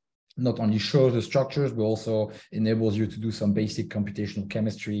not only shows the structures, but also enables you to do some basic computational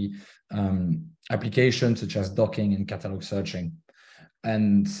chemistry applications, such as docking and catalog searching.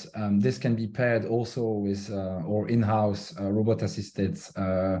 And this can be paired also with our in-house robot-assisted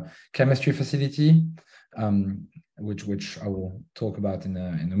chemistry facility, which I will talk about in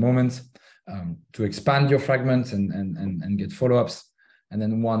a moment, to expand your fragments and get follow-ups. And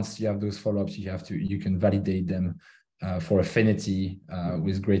then once you have those follow-ups, you can validate them for affinity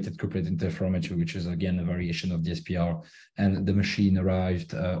with graded couplet interferometry, which is again a variation of the SPR. And the machine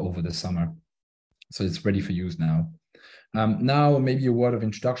arrived over the summer, so it's ready for use now. Now, maybe a word of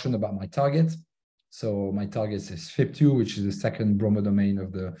introduction about my target. So my target is FIP2, which is the second bromodomain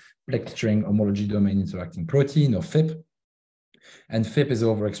of the plexstring homology domain interacting protein, or FIP. And FIP is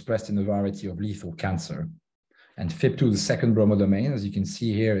overexpressed in a variety of lethal cancer. And FIP2, the second bromodomain, as you can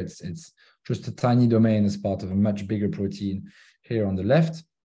see here, it's just a tiny domain as part of a much bigger protein here on the left.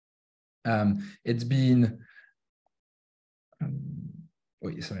 It's been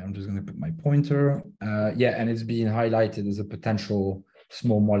wait, sorry, I'm just going to put my pointer. Yeah, and it's being highlighted as a potential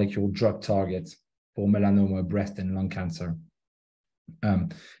small molecule drug target for melanoma, breast, and lung cancer.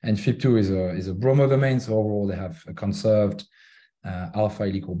 And FIP2 is a bromodomain, so overall they have a conserved alpha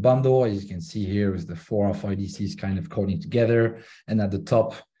helical bundle. As you can see here, is the 4 alpha ADCs kind of coating together, and at the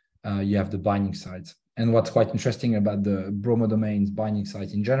top you have the binding sites. And what's quite interesting about the bromodomains binding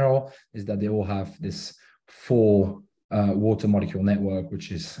site in general is that they all have this 4 water molecule network,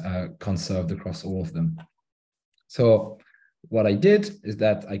 which is conserved across all of them. So what I did is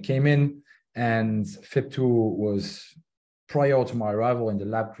that I came in, and FIP2 was, prior to my arrival in the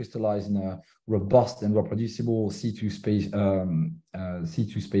lab, crystallized in a robust and reproducible C2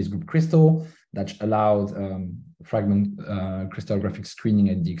 space group crystal that allowed fragment crystallographic screening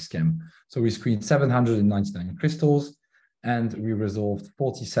at the XChem. So we screened 799 crystals, and we resolved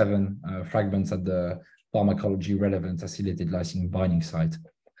 47 fragments at the pharmacology relevant acylated lysine binding site.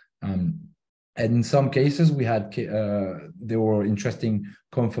 And in some cases, we had there were interesting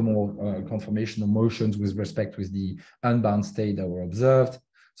conformational motions with respect with the unbound state that were observed.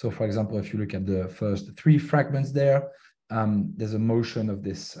 So, for example, if you look at the first 3 fragments there, there's a motion of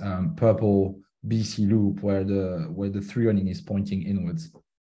this purple BC loop where the threonine is pointing inwards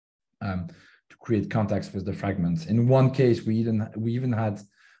to create contacts with the fragments. In one case, we even had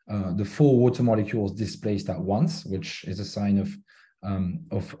the 4 water molecules displaced at once, which is a sign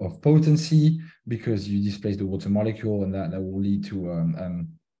of potency, because you displace the water molecule, and that will lead to an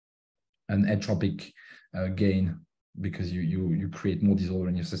entropic gain, because you create more disorder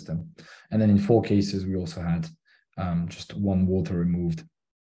in your system. And then in 4 cases, we also had just 1 water removed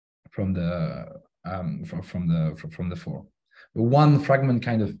from the 4. But one fragment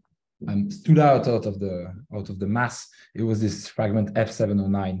kind of stood out of the mass. It was this fragment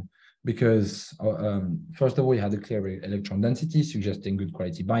F709, because first of all, it had a clear electron density suggesting good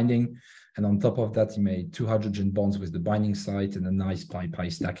quality binding, and on top of that, it made 2 hydrogen bonds with the binding site and a nice pi-pi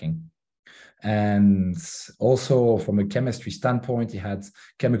stacking. And also, from a chemistry standpoint, it had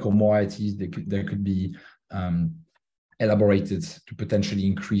chemical moieties that could be elaborated to potentially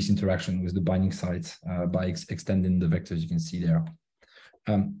increase interaction with the binding sites by extending the vectors you can see there.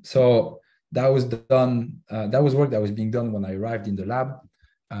 So that was done. That was work that was being done when I arrived in the lab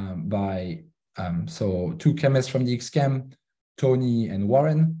by 2 chemists from the XChem, Tony and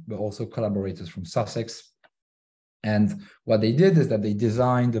Warren, but also collaborators from Sussex. And what they did is that they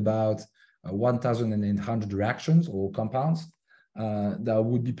designed about 1,800 reactions or compounds that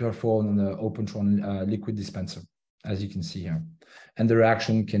would be performed on an Opentron liquid dispenser, as you can see here. And the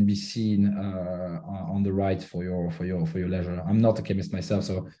reaction can be seen on the right for your leisure. I'm not a chemist myself,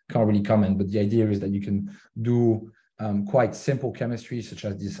 so can't really comment, but the idea is that you can do quite simple chemistry, such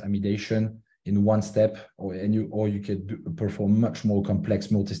as this amidation, in 1 step, or you could perform much more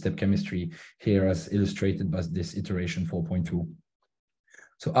complex multi-step chemistry here, as illustrated by this iteration 4.2.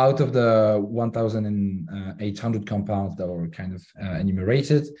 So out of the 1,800 compounds that were kind of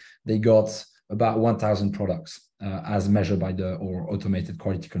enumerated, they got about 1,000 products as measured by the automated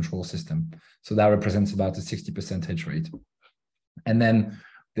quality control system. So that represents about a 60% hit rate. And then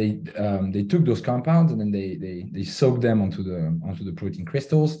they took those compounds, and then they soaked them onto the protein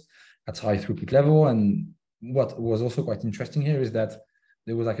crystals at high throughput level. And what was also quite interesting here is that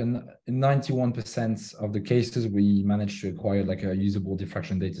there was like in 91% of the cases, we managed to acquire like a usable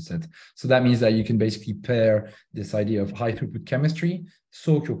diffraction data set. So that means that you can basically pair this idea of high throughput chemistry,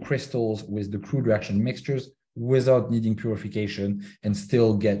 soak your crystals with the crude reaction mixtures without needing purification, and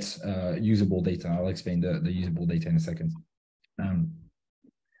still get usable data. I'll explain the usable data in a second.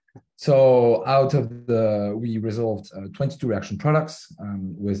 So out of we resolved 22 reaction products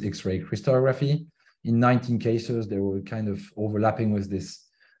with X-ray crystallography. In 19 cases, they were kind of overlapping with this,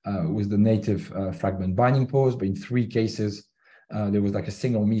 with the native fragment binding pose, but in 3 cases, there was like a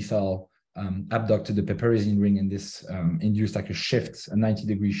single methyl abducted the piperazine ring, and this induced like a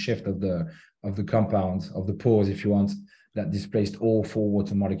 90-degree shift of the compound, of the pose, if you want, that displaced all 4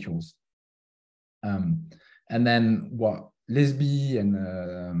 water molecules. And then what Lizbe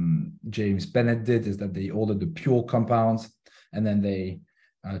and James Bennett did is that they ordered the pure compounds, and then they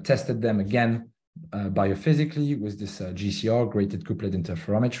tested them again biophysically with this GCR, graded couplet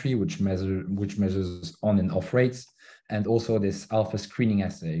interferometry, which measures on and off rates, and also this alpha screening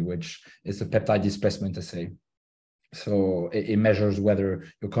assay, which is a peptide displacement assay. So it measures whether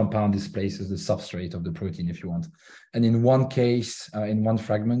your compound displaces the substrate of the protein, if you want. And in one case, in one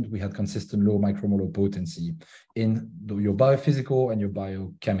fragment, we had consistent low micromolar potency in your biophysical and your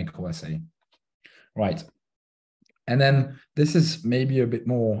biochemical assay. Right. And then this is maybe a bit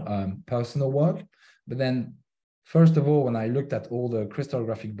more personal work, but then First of all, when I looked at all the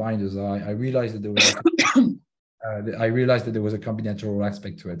crystallographic binders, I realized that there was a combinatorial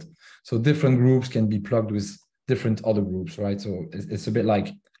aspect to it. So different groups can be plugged with different other groups, right? So it's a bit like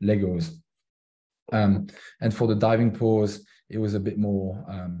Legos. And for the diving pores, it was a bit more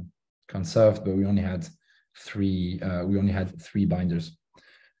conserved, but we only had three binders.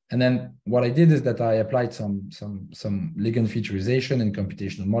 And then what I did is that I applied some ligand featurization and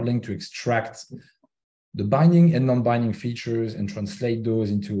computational modeling to extract the binding and non-binding features and translate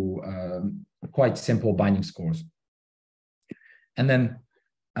those into quite simple binding scores. And then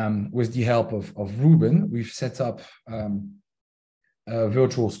with the help of Ruben, we've set up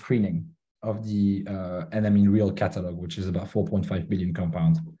virtual screening of the NMIN real catalog, which is about 4.5 billion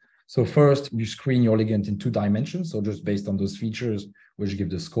compounds. So first, you screen your ligand in 2 dimensions, so just based on those features, which give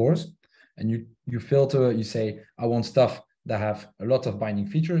the scores. And you filter, you say, I want stuff that have a lot of binding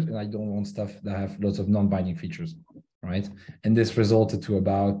features, and I don't want stuff that have lots of non-binding features, right? And this resulted to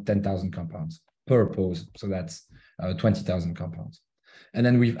about 10,000 compounds per pose. So that's 20,000 compounds. And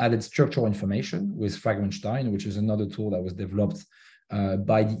then we've added structural information with Fragment-based, which is another tool that was developed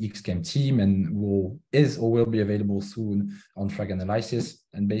by the XChem team and will be available soon on frag analysis.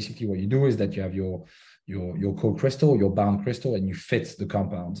 And basically what you do is that you have your co-crystal, your bound crystal, and you fit the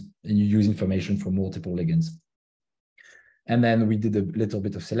compound and you use information from multiple ligands. And then we did a little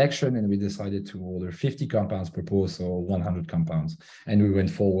bit of selection and we decided to order 50 compounds per pose, so 100 compounds. And we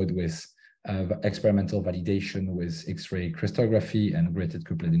went forward with experimental validation with X-ray crystallography and braided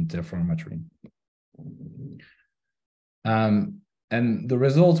couplet interferometry. And the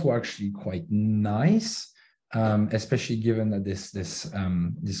results were actually quite nice, especially given that this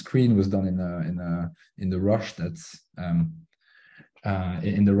screen was done in the rush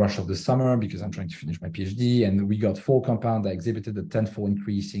in the rush of the summer, because I'm trying to finish my PhD, and we got 4 compounds that exhibited a 10-fold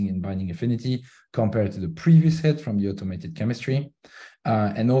increasing in binding affinity compared to the previous hit from the automated chemistry.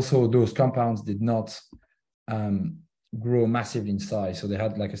 And also those compounds did not grow massively in size. So they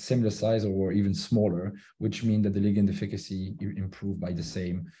had like a similar size or were even smaller, which means that the ligand efficacy improved by the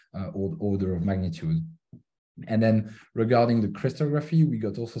same order of magnitude. And then regarding the crystallography, we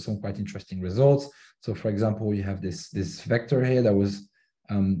got also some quite interesting results. So for example, you have this vector here that was,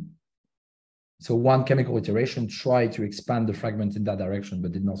 so one chemical iteration tried to expand the fragment in that direction,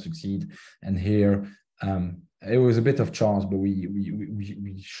 but did not succeed. And here, it was a bit of chance, but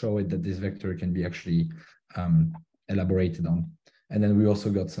we showed that this vector can be actually elaborated on. And then we also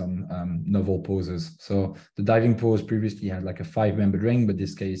got some novel poses. So the diving pose previously had like a 5-membered ring, but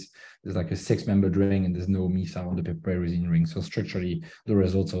this case there's like a 6-membered ring and there's no methyl on the piperazine ring. So structurally, the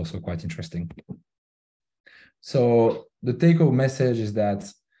results are also quite interesting. So the take-home message is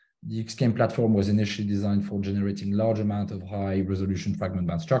that the XChem platform was initially designed for generating large amount of high-resolution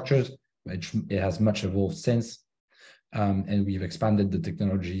fragment-bound structures, which it has much evolved since. And we've expanded the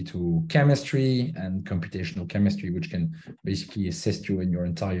technology to chemistry and computational chemistry, which can basically assist you in your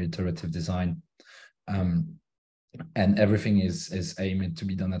entire iterative design. And everything is aimed to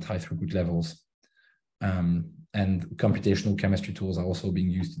be done at high throughput levels. And computational chemistry tools are also being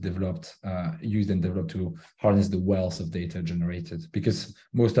used and developed to harness the wealth of data generated. Because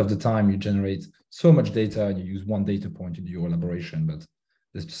most of the time you generate so much data and you use one data point to do your elaboration, but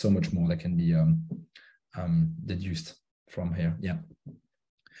there's so much more that can be deduced from here. Yeah.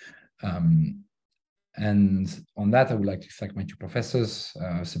 And on that, I would like to thank my 2 professors,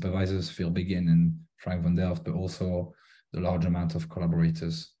 supervisors, Phil Biggin and Frank van Delft, but also the large amount of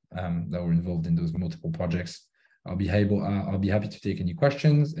collaborators that were involved in those multiple projects. I'll be happy to take any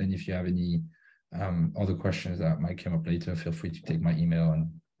questions. And if you have any other questions that might come up later, feel free to take my email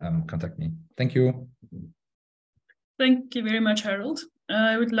and contact me. Thank you. Thank you very much, Harold.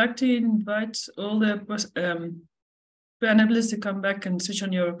 I would like to invite all the panelists to come back and switch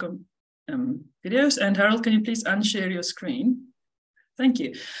on your videos. And Harold, can you please unshare your screen? Thank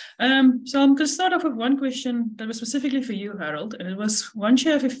you. So I'm going to start off with one question that was specifically for you, Harold. And it was, once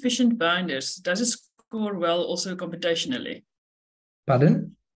you have efficient binders, does it score well also computationally?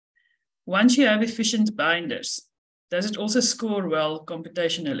 Pardon? Once you have efficient binders, does it also score well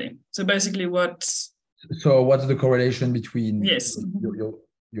computationally? So basically what's the correlation between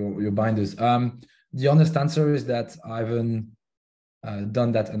your binders? The honest answer is that I haven't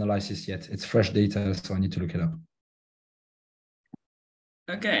done that analysis yet. It's fresh data, so I need to look it up.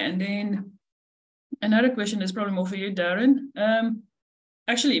 Okay, and then another question is probably more for you, Daren.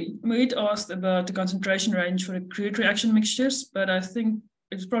 Actually, Mohit asked about the concentration range for crude reaction mixtures, but I think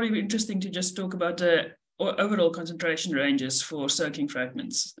it's probably interesting to just talk about the overall concentration ranges for soaking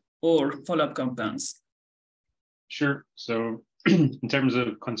fragments or follow-up compounds. Sure. So in terms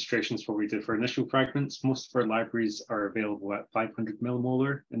of concentrations, what we did for initial fragments, most of our libraries are available at 500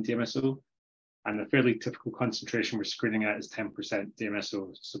 millimolar in DMSO. And the fairly typical concentration we're screening at is 10%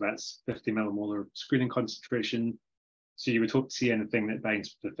 DMSO. So that's 50 millimolar screening concentration. So you would hope to see anything that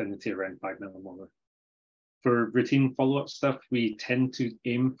binds with affinity around 5 millimolar. For routine follow-up stuff, we tend to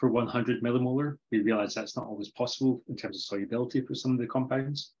aim for 100 millimolar. We realize that's not always possible in terms of solubility for some of the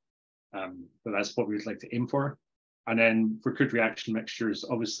compounds, but that's what we'd like to aim for. And then for crude reaction mixtures,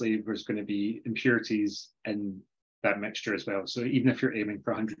 obviously there's going to be impurities in that mixture as well. So even if you're aiming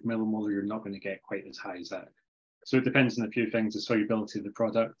for 100 millimolar, you're not going to get quite as high as that. So it depends on a few things: the solubility of the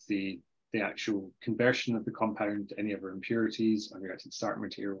product, the actual conversion of the compound, any other impurities, unreacted start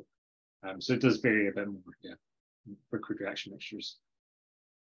material. So it does vary a bit more, yeah, for crude reaction mixtures.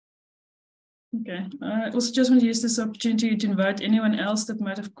 Okay. I also just want to use this opportunity to invite anyone else that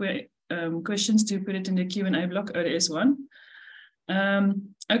might have questions to put it in the Q&A block. Oh, there is one.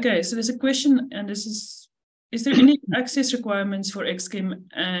 Okay, so there's a question, and this is there any access requirements for XChem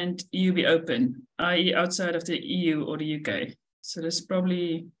and EUbOPEN, i.e. outside of the EU or the UK? So there's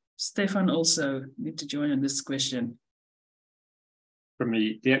probably Stefan also need to join on this question. From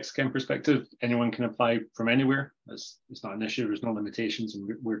the XChem perspective, anyone can apply from anywhere. It's not an issue. There's no limitations on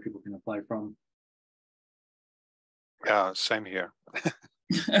where people can apply from. Yeah, same here.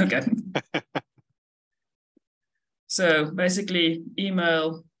 Okay. So basically,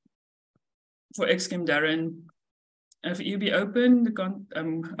 email for XChem Daren. And for EUbOPEN,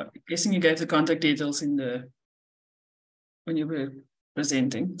 I'm guessing you gave the contact details in when you were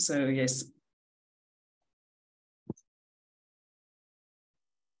presenting. So yes.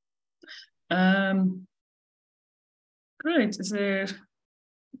 Great. Is there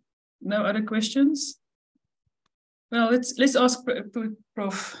no other questions? Well, let's ask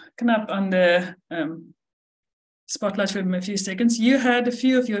Prof. Knapp on the spotlight for a few seconds. You had a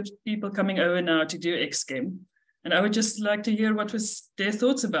few of your people coming over now to do XChem, and I would just like to hear what was their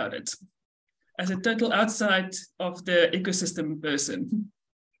thoughts about it as a total outside of the ecosystem person.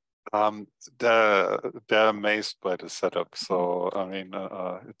 They're amazed by the setup. So I mean,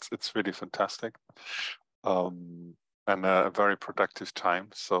 it's really fantastic, and a very productive time.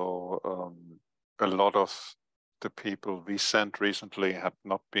 So a lot of the people we sent recently had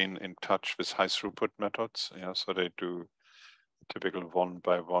not been in touch with high throughput methods. Yeah, so they do typical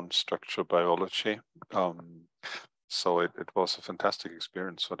one-by-one structural biology. So it was a fantastic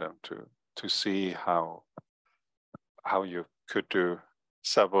experience for them to see how you could do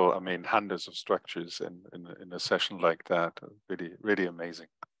several, I mean, hundreds of structures in a session like that. Really, really amazing.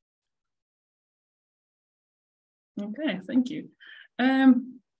 Okay, thank you.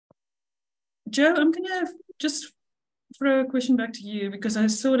 Joe, I'm going to just throw a question back to you, because I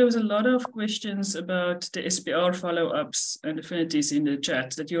saw there was a lot of questions about the SPR follow-ups and affinities in the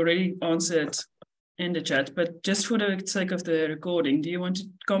chat that you already answered in the chat, but just for the sake of the recording, do you want to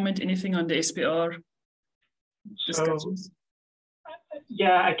comment anything on the SPR discussions? So,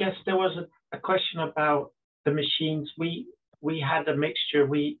 yeah, I guess there was a question about the machines. We had a mixture.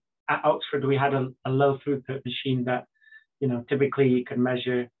 At Oxford, we had a low throughput machine that, typically you could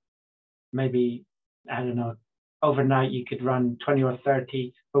measure maybe, I don't know, overnight you could run 20 or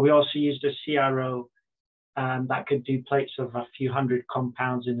 30, but we also used a CRO that could do plates of a few hundred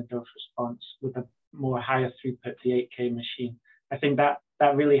compounds in a dose response with a more higher throughput, the 8K machine. I think that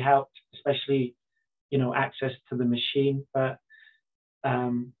really helped, especially, access to the machine. But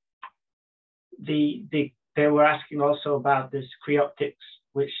they were asking also about this cryoptics,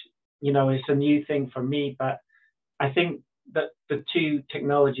 which, is a new thing for me, but I think that the two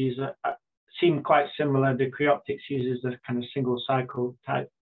technologies seem quite similar. The cryoptics uses a kind of single cycle type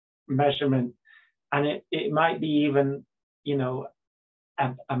measurement, and it might be even,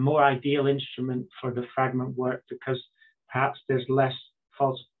 a more ideal instrument for the fragment work, because perhaps there's less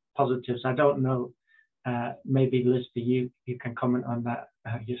false positives. I don't know. Maybe Lizbe, you can comment on that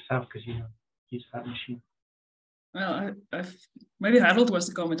yourself, because you use that machine. Well, maybe Harold wants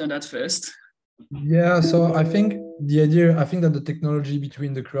to comment on that first. Yeah, so I think that the technology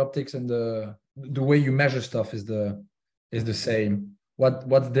between the cryoptics and the way you measure stuff is the same.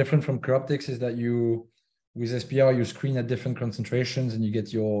 What's different from cryoptics is that with SPR you screen at different concentrations and you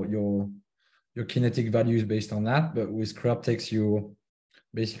get your kinetic values based on that. But with cryoptics you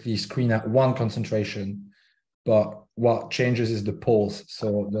basically screen at one concentration, but what changes is the pulse.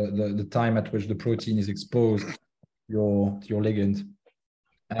 So the time at which the protein is exposed to your ligand.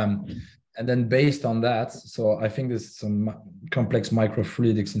 And then based on that, so I think there's some complex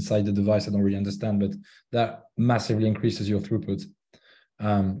microfluidics inside the device I don't really understand, but that massively increases your throughput.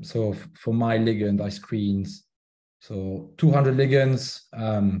 So for my ligand, I screened So 200 ligands,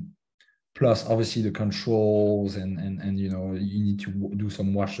 plus obviously the controls and you know, you need to do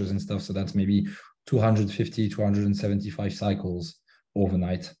some washes and stuff. So that's maybe 250, 275 cycles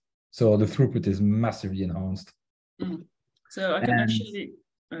overnight. So the throughput is massively enhanced. So I can actually,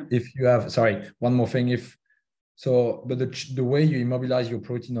 if you have, sorry, one more thing, but the way you immobilize your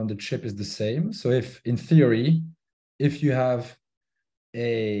protein on the chip is the same. So if, in theory, if you have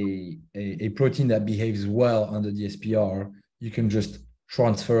a protein that behaves well under the SPR, you can just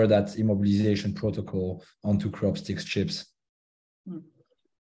transfer that immobilization protocol onto Cryoptics chips.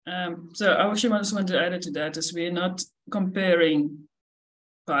 So I actually just want to add to that is we're not comparing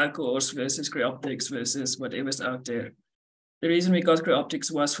Cores versus Cryoptics versus whatever's out there. The reason we got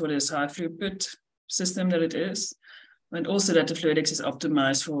Cryoptics was for this high throughput system that it is, and also that the fluidics is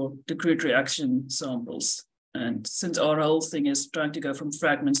optimized for the crude reaction samples. And since our whole thing is trying to go from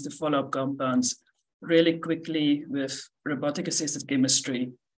fragments to follow-up compounds really quickly with robotic assisted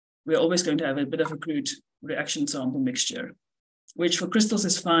chemistry, we're always going to have a bit of a crude reaction sample mixture, which for crystals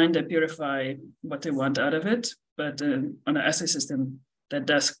is fine. They purify what they want out of it, but on an assay system, that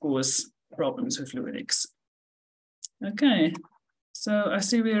does cause problems with fluidics. Okay, so I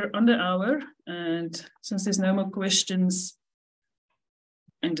see we're on the hour, and since there's no more questions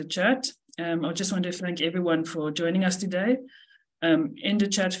in the chat, I just want to thank everyone for joining us today. In the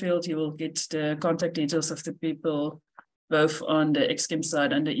chat field, you will get the contact details of the people, both on the XChem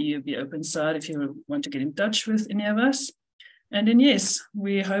side and the EUbOPEN side, if you want to get in touch with any of us. And then, yes,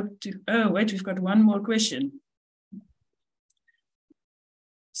 we hope to, oh, wait, we've got one more question.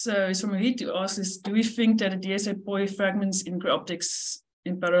 So it's from Mohit to ask this, do we think that the DSA-POI fragments in Cryoptics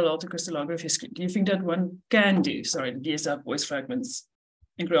in parallel to crystallography, do you think that one can do, sorry, the DSA-POI fragments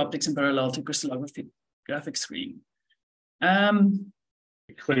in Cryoptics in parallel to crystallographic screen?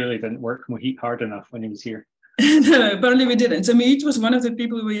 It clearly didn't work Mohit hard enough when he was here. No, apparently we didn't. So Mohit was one of the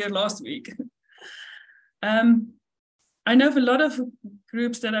people who were here last week. I know of a lot of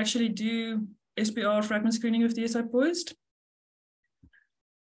groups that actually do SPR fragment screening with DSA-POISed.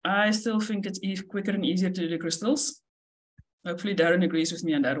 I still think it's quicker and easier to do the crystals. Hopefully Daren agrees with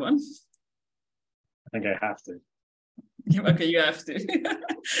me on that one. I think I have to. Okay, you have to.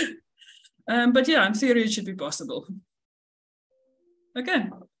 But yeah, in theory, it should be possible. Okay,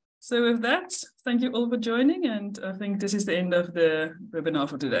 so with that, thank you all for joining, and I think this is the end of the webinar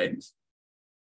for today.